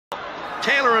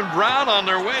Taylor and Brown on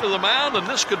their way to the mound, and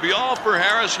this could be all for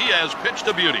Harris. He has pitched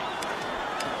a beauty.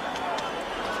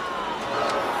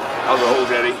 How's the hole,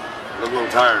 Eddie? Look a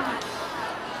little tired.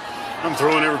 I'm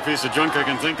throwing every piece of junk I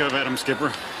can think of at him,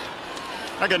 Skipper.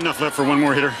 I got enough left for one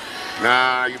more hitter.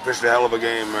 Nah, you pitched a hell of a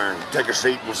game, man. Take a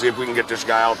seat. We'll see if we can get this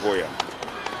guy out for you.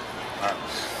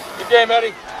 Good game,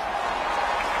 Eddie.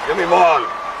 Give me Vaughn.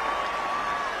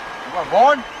 You want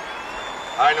Vaughn?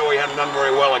 I know he hadn't done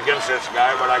very well against this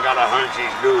guy, but I got a hunch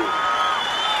he's due.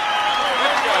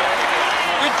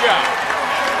 Good job.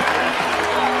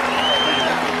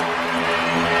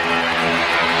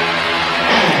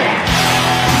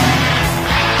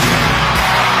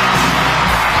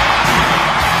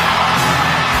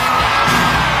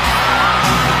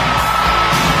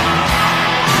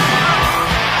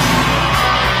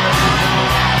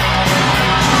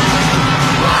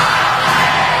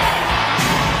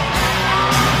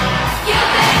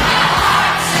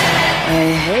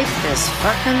 I hate this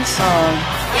fucking song.